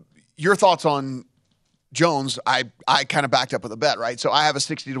 your thoughts on Jones, I kind of backed up with a bet, right? So I have a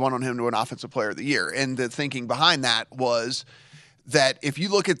 60-1 on him to an offensive player of the year, and the thinking behind that was that if you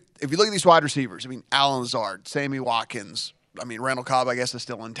look at these wide receivers, I mean, Allen Lazard, Sammy Watkins, I mean, Randall Cobb, I guess, is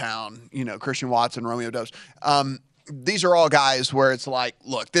still in town, Christian Watson, Romeo Doubs. These are all guys where it's like,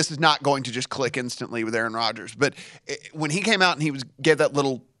 look, this is not going to just click instantly with Aaron Rodgers. But when he came out and he gave that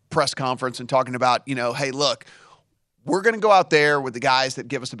little press conference and talking about, hey, look, we're going to go out there with the guys that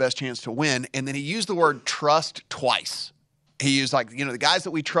give us the best chance to win. And then he used the word trust twice. He used the guys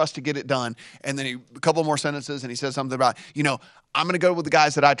that we trust to get it done. And then a couple more sentences, and he says something about, I'm going to go with the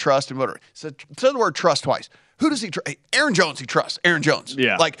guys that I trust and whatever. So the word trust twice. Who does he trust? Aaron Jones, he trusts. Aaron Jones.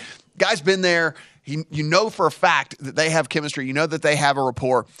 Yeah. Like, guy's been there. You know for a fact that they have chemistry. You know that they have a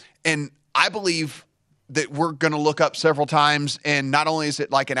rapport. And I believe that we're going to look up several times. And not only is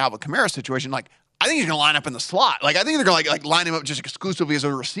it like an Alvin Kamara situation, like I think he's going to line up in the slot. Like I think they're going to like line him up just exclusively as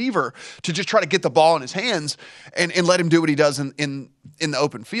a receiver to just try to get the ball in his hands and let him do what he does in the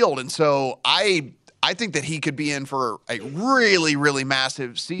open field. And so I think that he could be in for a really, really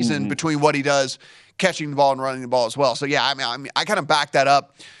massive season between what he does catching the ball and running the ball as well. So yeah, I mean, I kind of back that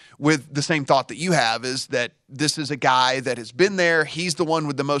up with the same thought that you have, is that this is a guy that has been there. He's the one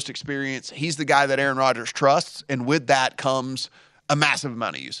with the most experience. He's the guy that Aaron Rodgers trusts. And with that comes a massive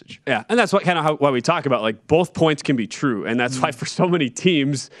amount of usage. Yeah, and that's why we talk about, like, both points can be true. And that's why for so many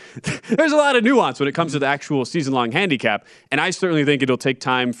teams, there's a lot of nuance when it comes to the actual season-long handicap. And I certainly think it'll take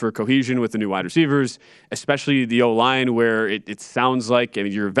time for cohesion with the new wide receivers, especially the O-line, where it sounds like, I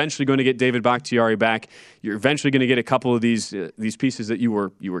mean, you're eventually going to get David Bakhtiari back. You're eventually going to get a couple of these pieces that you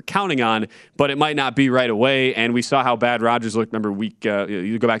were counting on, but it might not be right away. And we saw how bad Rodgers looked. Remember,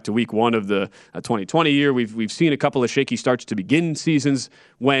 you go back to week 1 of the 2020 year. We've seen a couple of shaky starts to begin seasons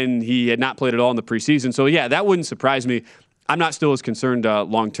when he had not played at all in the preseason. So yeah, that wouldn't surprise me. I'm not still as concerned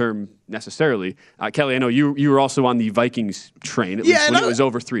long-term necessarily. Kelly, I know you were also on the Vikings train, at least when it was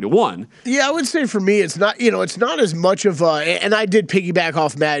over 3-1. Yeah, I would say for me, it's not as much of a, and I did piggyback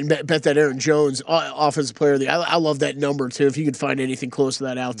off Matt and bet that Aaron Jones, offensive player of the year. I love that number too. If you could find anything close to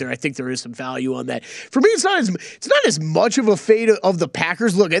that out there, I think there is some value on that. For me, it's not as much of a fate of the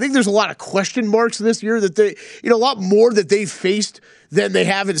Packers. Look, I think there's a lot of question marks this year that they, a lot more that they faced than they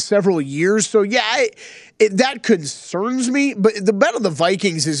have in several years. So yeah, that concerns me. But the bet on the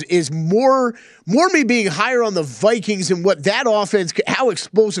Vikings is more me being higher on the Vikings and what that offense, how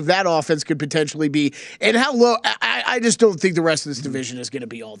explosive that offense could potentially be, and how low. I just don't think the rest of this division is going to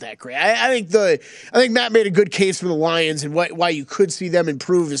be all that great. I think Matt made a good case for the Lions and why you could see them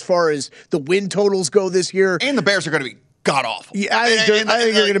improve as far as the win totals go this year. And the Bears are going to be god-awful. Yeah, I think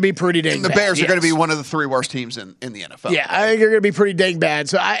they're going to be pretty dang bad. And the Bears are going to be one of the 3 worst teams in the NFL. Yeah, I think they're going to be pretty dang bad.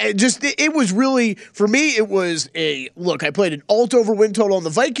 So it was really, for me, it was I played an alt over win total on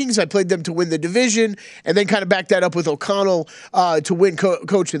the Vikings. I played them to win the division and then kind of backed that up with O'Connell to win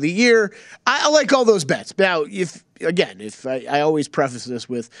Coach of the Year. I like all those bets. Now, if I always preface this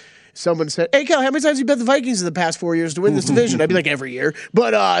with, someone said, "Hey, Cal, how many times have you bet the Vikings in the past 4 years to win this division?" I'd be like, every year.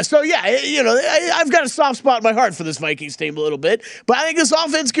 But, so yeah, I've got a soft spot in my heart for this Vikings team a little bit. But I think this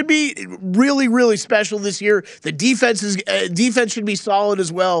offense could be really, really special this year. The defense should be solid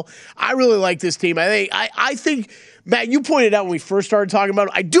as well. I really like this team. I think, Matt, you pointed out when we first started talking about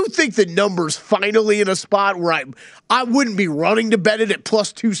it, I do think the number's finally in a spot where I wouldn't be running to bet it at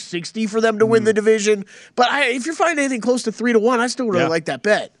plus 260 for them to win the division. But if you're finding anything close to 3-1, I still really like that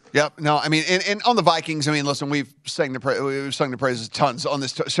bet. Yep. No, I mean, and on the Vikings, I mean, listen, we've sung the praises tons on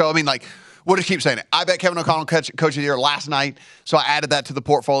this show. I mean, like, we'll just keep saying it. I bet Kevin O'Connell Coach of the Year last night, so I added that to the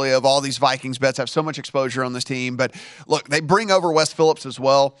portfolio of all these Vikings bets. I have so much exposure on this team. But look, they bring over Wes Phillips as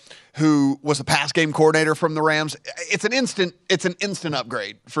well, who was a pass game coordinator from the Rams. It's an instant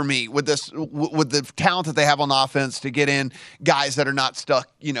upgrade for me with the talent that they have on the offense to get in guys that are not stuck,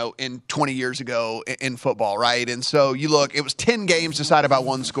 in 20 years ago in football, right? And so you look, it was 10 games decided by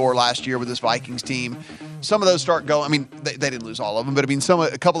one score last year with this Vikings team. Some of those start going, I mean, they didn't lose all of them, but I mean,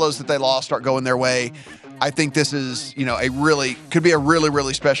 a couple of those that they lost start going their way. I think this is, could be a really,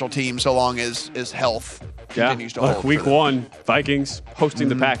 really special team so long as health continues to hold. Week 1, Vikings hosting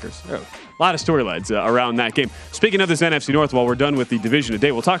the Packers. A lot of storylines around that game. Speaking of this NFC North, while we're done with the division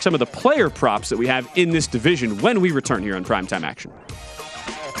today, we'll talk some of the player props that we have in this division when we return here on Primetime Action.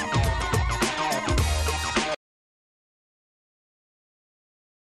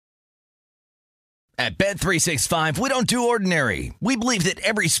 At Bet365, we don't do ordinary. We believe that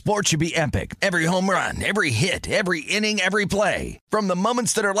every sport should be epic. Every home run, every hit, every inning, every play. From the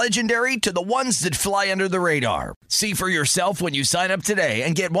moments that are legendary to the ones that fly under the radar. See for yourself when you sign up today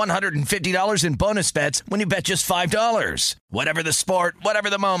and get $150 in bonus bets when you bet just $5. Whatever the sport, whatever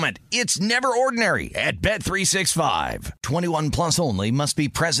the moment, it's never ordinary at Bet365. 21 plus only. Must be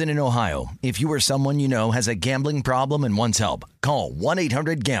present in Ohio. If you or someone you know has a gambling problem and wants help, call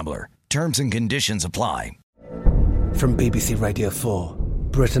 1-800-GAMBLER. Terms and conditions apply. From BBC Radio 4,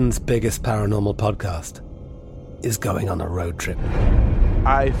 Britain's biggest paranormal podcast is going on a road trip.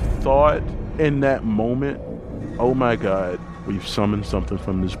 I thought in that moment, oh my God, we've summoned something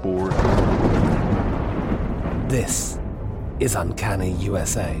from this board. This is Uncanny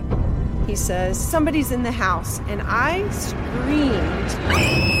USA. He says, somebody's in the house, and I screamed.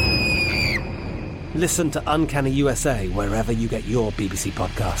 Listen to Uncanny USA wherever you get your BBC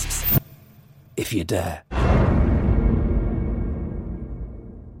podcasts, if you dare.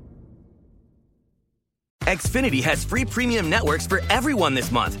 Xfinity has free premium networks for everyone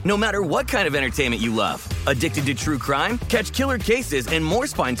this month, no matter what kind of entertainment you love. Addicted to true crime? Catch killer cases and more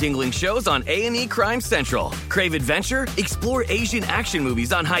spine-tingling shows on A&E Crime Central. Crave adventure? Explore Asian action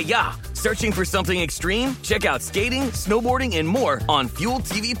movies on Hi-Ya. Searching for something extreme? Check out skating, snowboarding, and more on Fuel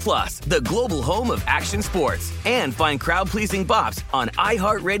TV Plus, the global home of action sports. And find crowd-pleasing bops on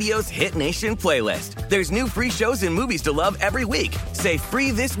iHeartRadio's Hit Nation playlist. There's new free shows and movies to love every week. Say free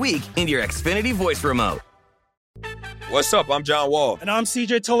this week in your Xfinity voice remote. What's up? I'm John Wall. And I'm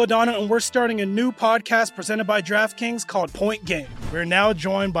CJ Toledano, and we're starting a new podcast presented by DraftKings called Point Game. We're now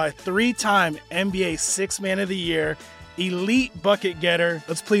joined by three-time NBA Sixth Man of the Year, elite bucket getter.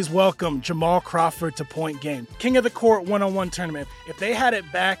 Let's please welcome Jamal Crawford to Point Game. King of the Court one-on-one tournament. If they had it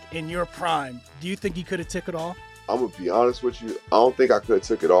back in your prime, do you think you could have took it all? I'm going to be honest with you. I don't think I could have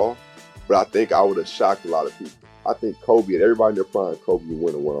took it all, but I think I would have shocked a lot of people. I think Kobe and everybody in their prime, Kobe would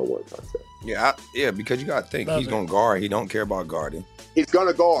win a one-on-one contest. Yeah, because you got to think he's going to guard. He don't care about guarding. He's going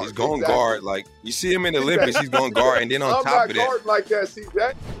to guard. He's going to guard. Like, you see him in the Olympics, he's going to guard. And then on top of that. I'm not guarding like that,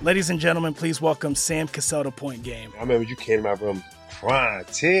 CJ. Ladies and gentlemen, please welcome Sam Cassell to Point Game. I remember you came out from crying,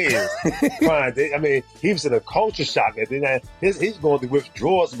 tears. Crying. I mean, he was in a culture shock. And then he's going through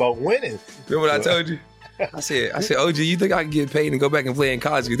withdrawals about winning. Remember what I told you? I said, OG, you think I can get paid and go back and play in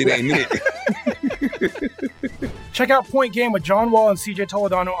college because it ain't it? Check out Point Game with John Wall and CJ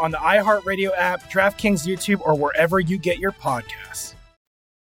Toledano on the iHeartRadio app, DraftKings YouTube, or wherever you get your podcasts.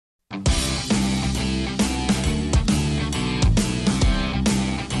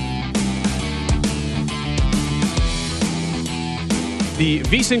 The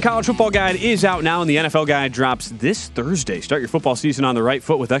VSiN College Football Guide is out now, and the NFL Guide drops this Thursday. Start your football season on the right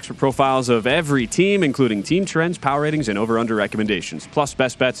foot with expert profiles of every team, including team trends, power ratings, and over-under recommendations, plus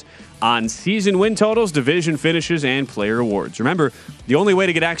best bets on season win totals, division finishes, and player awards. Remember, the only way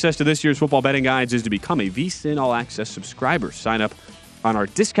to get access to this year's football betting guides is to become a VSiN All Access subscriber. Sign up on our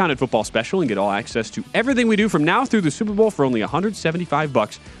discounted football special and get all access to everything we do from now through the Super Bowl for only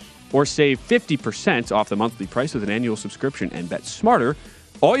 $175. Or save 50% off the monthly price with an annual subscription and bet smarter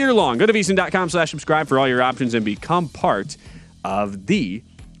all year long. Go to VSiN.com/subscribe for all your options and become part of the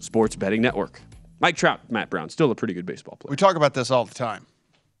sports betting network. Mike Trout, Matt Brown, still a pretty good baseball player. We talk about this all the time.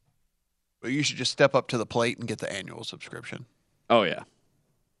 But you should just step up to the plate and get the annual subscription. Oh, yeah.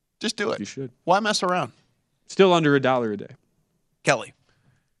 Just do it. You should. Why mess around? Still under $1 a day. Kelly,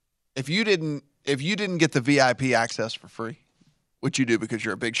 if you didn't get the VIP access for free, which you do because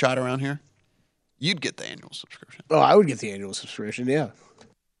you're a big shot around here, you'd get the annual subscription. Oh, I would get the annual subscription, yeah.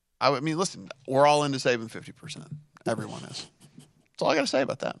 I mean, listen, we're all into saving 50%. Everyone is. That's all I got to say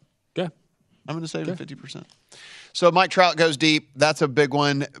about that. Okay. I'm going to save 50%. So Mike Trout goes deep. That's a big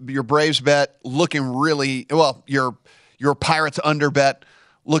one. Your Braves bet looking really, well, your Pirates under bet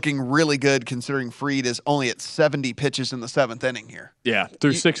looking really good considering Fried is only at 70 pitches in the seventh inning here. Yeah,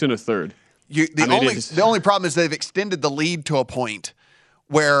 through 6 1/3. The only problem is they've extended the lead to a point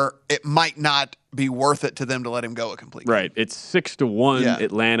where it might not be worth it to them to let him go a complete game. Right. It's 6-1. Yeah.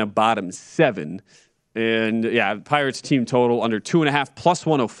 Atlanta bottom 7. And yeah, Pirates team total under 2.5 plus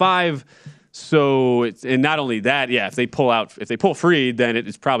 105. So and not only that, yeah, if they pull Fried, then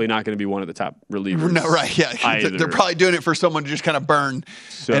it's probably not going to be one of the top relievers. No, right, yeah. Either. They're probably doing it for someone to just kind of burn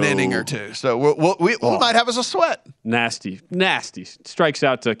an inning or two. So we might have us a sweat. Nasty. Strikes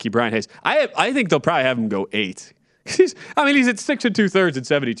out to Ke'Bryan Hayes. I think they'll probably have him go 8. He's at 6 2/3 and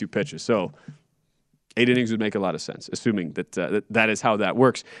 72 pitches. So 8 innings would make a lot of sense, assuming that is how that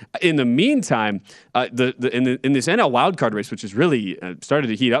works. In the meantime, in this NL wildcard race, which is really started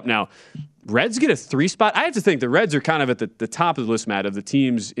to heat up now, Reds get a 3 spot. I have to think the Reds are kind of at the top of the list, Matt, of the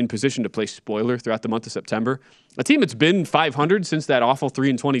teams in position to play spoiler throughout the month of September. A team that's been 500 since that awful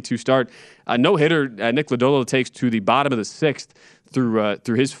 3-22 start. No-hitter Nick Lodolo takes to the bottom of the 6th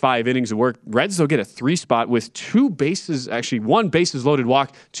through his 5 innings of work. Reds will get a 3 spot with 1 bases loaded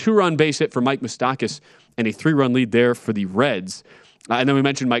walk, 2-run base hit for Mike Moustakas, and a 3-run lead there for the Reds. And then we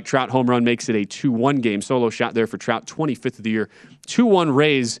mentioned Mike Trout home run makes it a 2-1 game. Solo shot there for Trout, 25th of the year. 2-1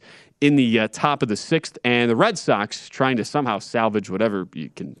 Rays in the top of the 6th, and the Red Sox trying to somehow salvage whatever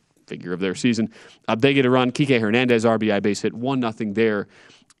you can figure of their season. They get a run. Kike Hernandez RBI base hit, 1-0 there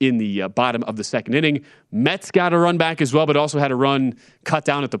in the bottom of the 2nd inning. Mets got a run back as well, but also had a run cut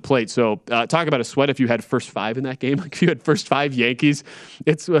down at the plate. So talk about a sweat if you had first 5 in that game. Like if you had first 5 Yankees,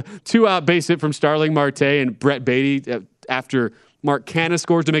 it's a 2-out base hit from Starling Marte and Brett Beatty after Mark Canha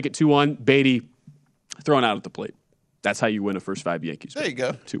scores to make it 2-1. Beatty thrown out at the plate. That's how you win a first 5 Yankees. There you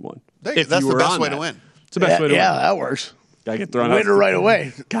go. 2-1. That's the best way to win. It's the best way to win. Yeah, that works. Guy get thrown out. Winner right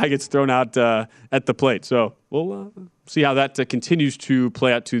away. Guy gets thrown out at the plate. So we'll see how that continues to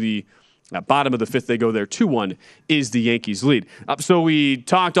play out to the Bottom of the fifth, they go there 2-1 is the Yankees' lead. So we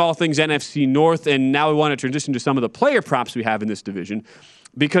talked all things NFC North, and now we want to transition to some of the player props we have in this division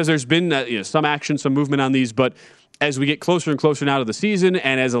because there's been some action, some movement on these, but as we get closer and closer now to the season,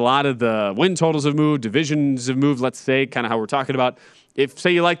 and as a lot of the win totals have moved, divisions have moved, let's say, kind of how we're talking about, if,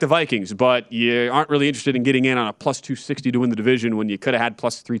 say, you like the Vikings, but you aren't really interested in getting in on a plus 260 to win the division when you could have had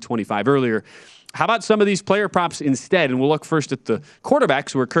plus 325 earlier, how about some of these player props instead? And we'll look first at the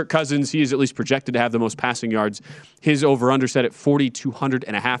quarterbacks, where Kirk Cousins, he is at least projected to have the most passing yards. His over-under set at 4,200.5,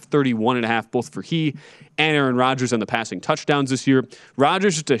 31.5, both for he and Aaron Rodgers on the passing touchdowns this year.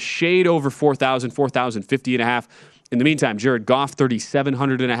 Rodgers just a shade over 4,000, 4,050.5. In the meantime, Jared Goff,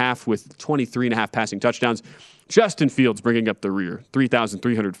 3,700.5 with 23.5 passing touchdowns. Justin Fields bringing up the rear,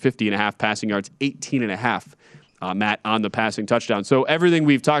 3,350.5 passing yards, 18.5, Matt, on the passing touchdown. So everything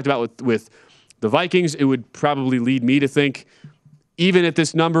we've talked about with the Vikings, it would probably lead me to think, even at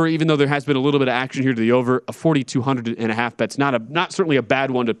this number, even though there has been a little bit of action here to the over, a 4,200.5 bet's not certainly a bad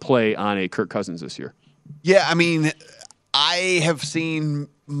one to play on a Kirk Cousins this year. Yeah, I mean, I have seen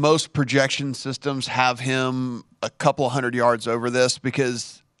most projection systems have him a couple hundred yards over this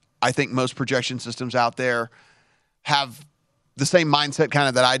because I think most projection systems out there have the same mindset kind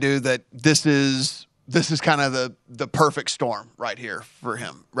of that I do, that this is kind of the perfect storm right here for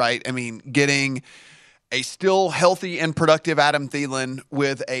him, right? I mean, getting a still healthy and productive Adam Thielen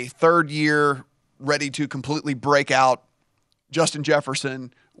with a third year ready to completely break out Justin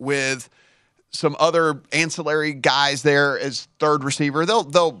Jefferson with some other ancillary guys there as third receiver.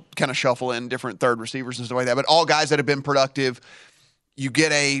 They'll kind of shuffle in different third receivers and stuff like that, but all guys that have been productive. You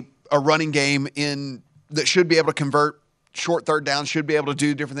get a running game in that should be able to convert short third downs, should be able to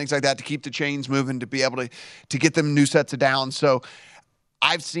do different things like that to keep the chains moving, to be able to get them new sets of downs. So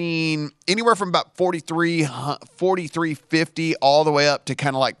I've seen anywhere from about 43.50 all the way up to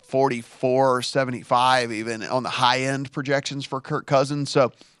kind of like 44.75 even on the high end projections for Kirk Cousins.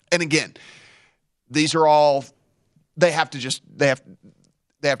 So, and again, these are all, they have to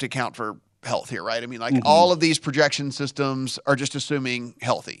account for health here, right? I mean, like all of these projection systems are just assuming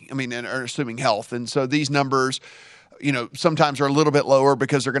healthy. I mean, and are assuming health. And so these numbers, sometimes are a little bit lower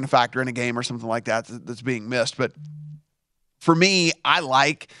because they're going to factor in a game or something like that that's being missed. But for me, I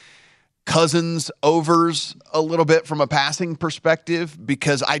like Cousins overs a little bit from a passing perspective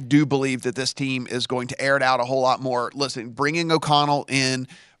because I do believe that this team is going to air it out a whole lot more. Listen, bringing O'Connell in,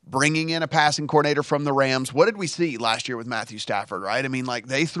 bringing in a passing coordinator from the Rams. What did we see last year with Matthew Stafford, right? I mean, like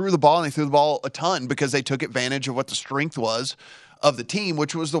they threw the ball a ton because they took advantage of what the strength was of the team,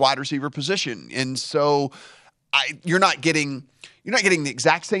 which was the wide receiver position. And so you're not getting the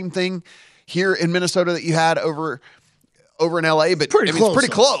exact same thing here in Minnesota that you had over in LA, but it's pretty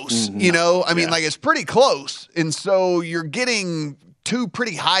close. Mm-hmm. It's pretty close. And so you're getting two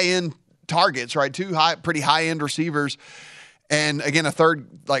pretty high-end targets, right? Pretty high-end receivers. And again, a third,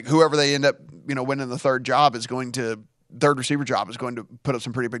 like whoever they end up, winning the third receiver job is going to put up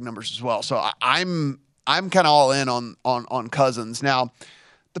some pretty big numbers as well. So I'm kind of all in on Cousins. Now,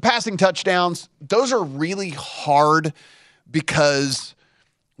 the passing touchdowns, those are really hard because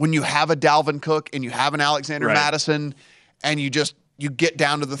when you have a Dalvin Cook and you have an Alexander Madison and you get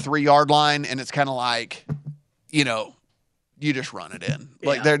down to the 3-yard line and it's kind of like, you just run it in.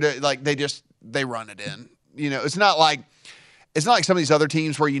 Like they run it in. It's not like some of these other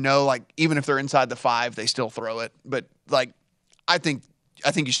teams where even if they're inside the 5, they still throw it. But I think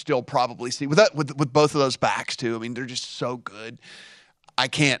you still probably see with both of those backs too. I mean, they're just so good. I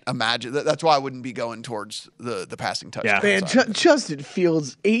can't imagine. That's why I wouldn't be going towards the passing touchdown. Yeah. Man, Justin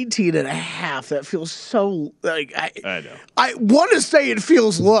Fields, 18.5. That feels so I know. I want to say it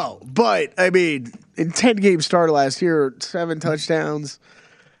feels low, but I mean, in 10 games started last year, 7 touchdowns.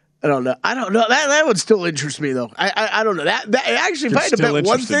 I don't know. That would still interest me though. I don't know. That actually, if I had to bet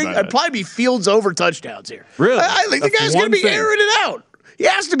one thing, I'd probably be Fields over touchdowns here. Really? I think the guy's going to be airing it out. He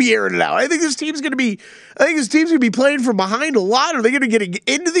has to be airing it out. I think this team's going to be playing from behind a lot. Are they going to get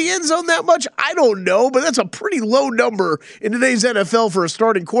into the end zone that much? I don't know, but that's a pretty low number in today's NFL for a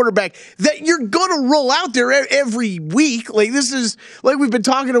starting quarterback that you're going to roll out there every week. Like this is like we've been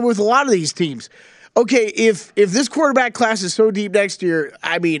talking with a lot of these teams. Okay, if this quarterback class is so deep next year,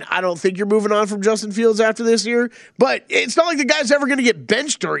 I mean, I don't think you're moving on from Justin Fields after this year, but it's not like the guy's ever going to get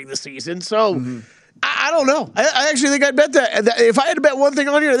benched during the season. So I don't know. I actually think I'd bet that if I had to bet one thing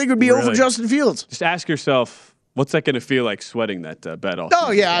on here, I think it would be over Justin Fields. Just ask yourself, What's that going to feel like sweating that bet off?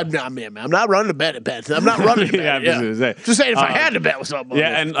 Oh, yeah. I'm not running to bet at bets. I'm not running to bet. Just saying if I had to bet with something.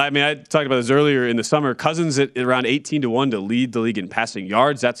 Yeah, and I mean, I talked about this earlier in the summer. Cousins at around 18-1 to lead the league in passing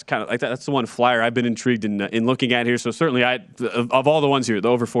yards. That's kind of like that. That's the one flyer I've been intrigued in looking at here. So certainly, of all the ones here, the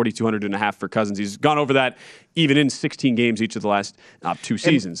over 4,200.5 for Cousins. He's gone over that even in 16 games each of the last 2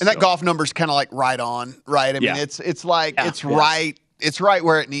 seasons. And that golf number's kind of like right on, right? I mean, it's like it's right. It's right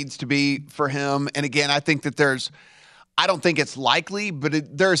where it needs to be for him. And again, I think that I don't think it's likely,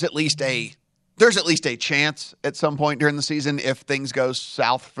 but there's at least a chance at some point during the season if things go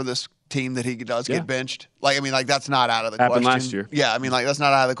south for this team that he does get benched. That's not out of the question. Happened last year. Yeah, I mean, that's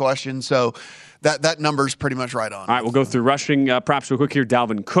not out of the question. So that number's pretty much right on. All right, we'll go through rushing props real quick here.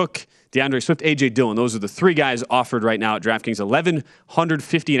 Dalvin Cook, DeAndre Swift, A.J. Dillon. Those are the 3 guys offered right now at DraftKings.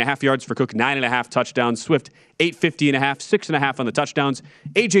 1,150.5 yards for Cook, 9.5 touchdowns. Swift, 850.5, 6.5 on the touchdowns.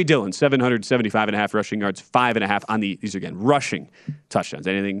 A.J. Dillon, 775.5 rushing yards, 5.5 on these are, again, rushing touchdowns.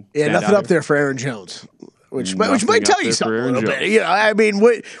 Anything? Yeah, nothing up there for Aaron Jones. Which might tell you something a little bit. You know, I mean,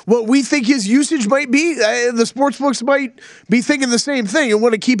 what we think his usage might be, the sports books might be thinking the same thing and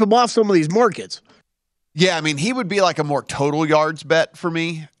want to keep him off some of these markets. Yeah, I mean, he would be like a more total yards bet for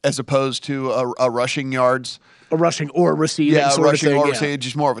me as opposed to a rushing yards. A rushing or receiving rushing or receiving,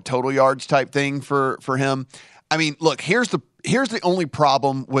 just more of a total yards type thing for him. I mean, look, here's the only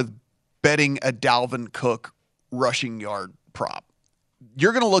problem with betting a Dalvin Cook rushing yard prop.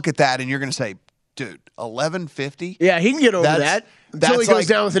 You're going to look at that and you're going to say, dude, 1150? Yeah, he can get over that until he goes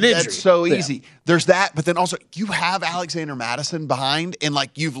down with an injury. That's so easy. Yeah. There's that, but then also you have Alexander Mattison behind, and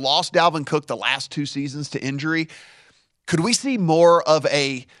you've lost Dalvin Cook the last 2 seasons to injury. Could we see more of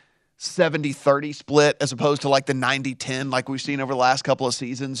a 70-30 split as opposed to the 90-10 like we've seen over the last couple of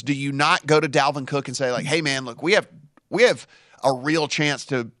seasons? Do you not go to Dalvin Cook and say hey man, look, we have a real chance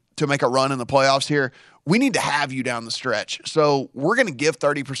to make a run in the playoffs here. We need to have you down the stretch. So we're going to give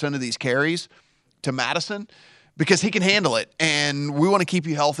 30% of these carries to Madison because he can handle it, and we want to keep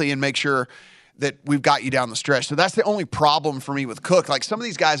you healthy and make sure that we've got you down the stretch. So that's the only problem for me with Cook. Some of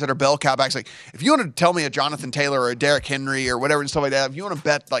these guys that are bell cow backs, if you want to tell me a Jonathan Taylor or a Derrick Henry or whatever and stuff like that, if you want to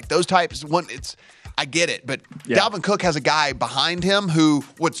bet those types, I get it. But Dalvin Cook has a guy behind him who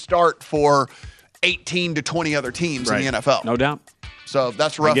would start for 18 to 20 other teams in the NFL. No doubt. So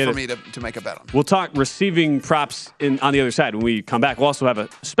that's rough for me to make a bet on. We'll talk receiving props on the other side when we come back. We'll also have a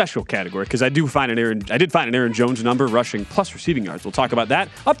special category because I did find an Aaron Jones number rushing plus receiving yards. We'll talk about that.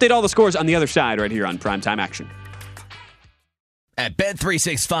 Update all the scores on the other side right here on Primetime Action. At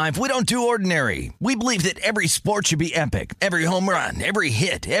Bet365, we don't do ordinary. We believe that every sport should be epic. Every home run, every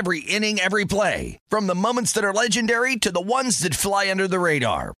hit, every inning, every play. From the moments that are legendary to the ones that fly under the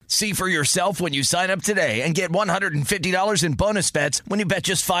radar. See for yourself when you sign up today and get $150 in bonus bets when you bet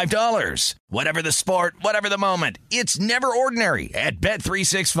just $5. Whatever the sport, whatever the moment, it's never ordinary at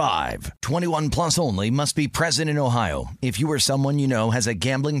Bet365. 21 plus only. Must be present in Ohio. If you or someone you know has a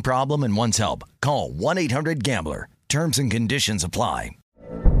gambling problem and wants help, call 1-800-GAMBLER. Terms and conditions apply.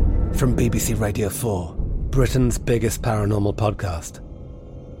 From BBC Radio 4, Britain's biggest paranormal podcast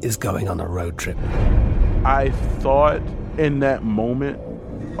is going on a road trip. I thought in that moment,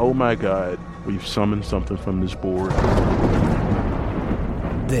 oh my God, we've summoned something from this board.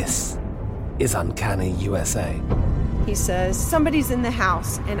 This is Uncanny USA. He says, somebody's in the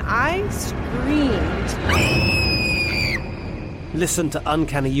house, and I screamed. Listen to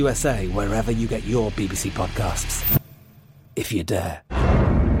Uncanny USA wherever you get your BBC podcasts, if you dare.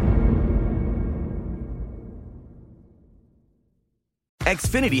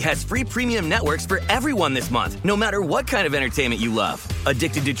 Xfinity has free premium networks for everyone this month, no matter what kind of entertainment you love.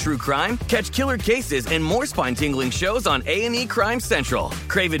 Addicted to true crime? Catch killer cases and more spine-tingling shows on A&E Crime Central.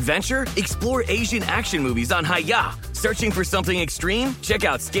 Crave adventure? Explore Asian action movies on Hi-YAH. Searching for something extreme? Check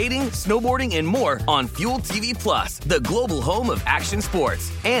out skating, snowboarding, and more on Fuel TV Plus, the global home of action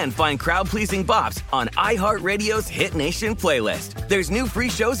sports. And find crowd-pleasing bops on iHeartRadio's Hit Nation playlist. There's new free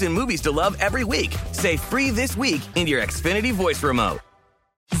shows and movies to love every week. Say free this week in your Xfinity voice remote.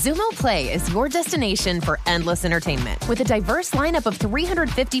 Xumo Play is your destination for endless entertainment. With a diverse lineup of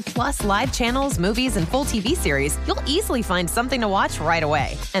 350 plus live channels, movies, and full TV series, you'll easily find something to watch right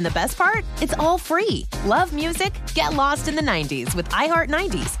away. And the best part? It's all free. Love music? Get lost in the 90s with iHeart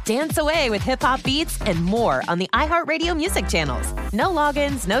 90s, dance away with hip-hop beats, and more on the iHeartRadio music channels. No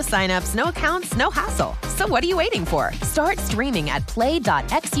logins, no signups, no accounts, no hassle. So what are you waiting for? Start streaming at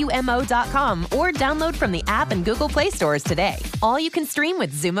play.xumo.com or download from the app and Google Play stores today. All you can stream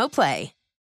with Xumo Play.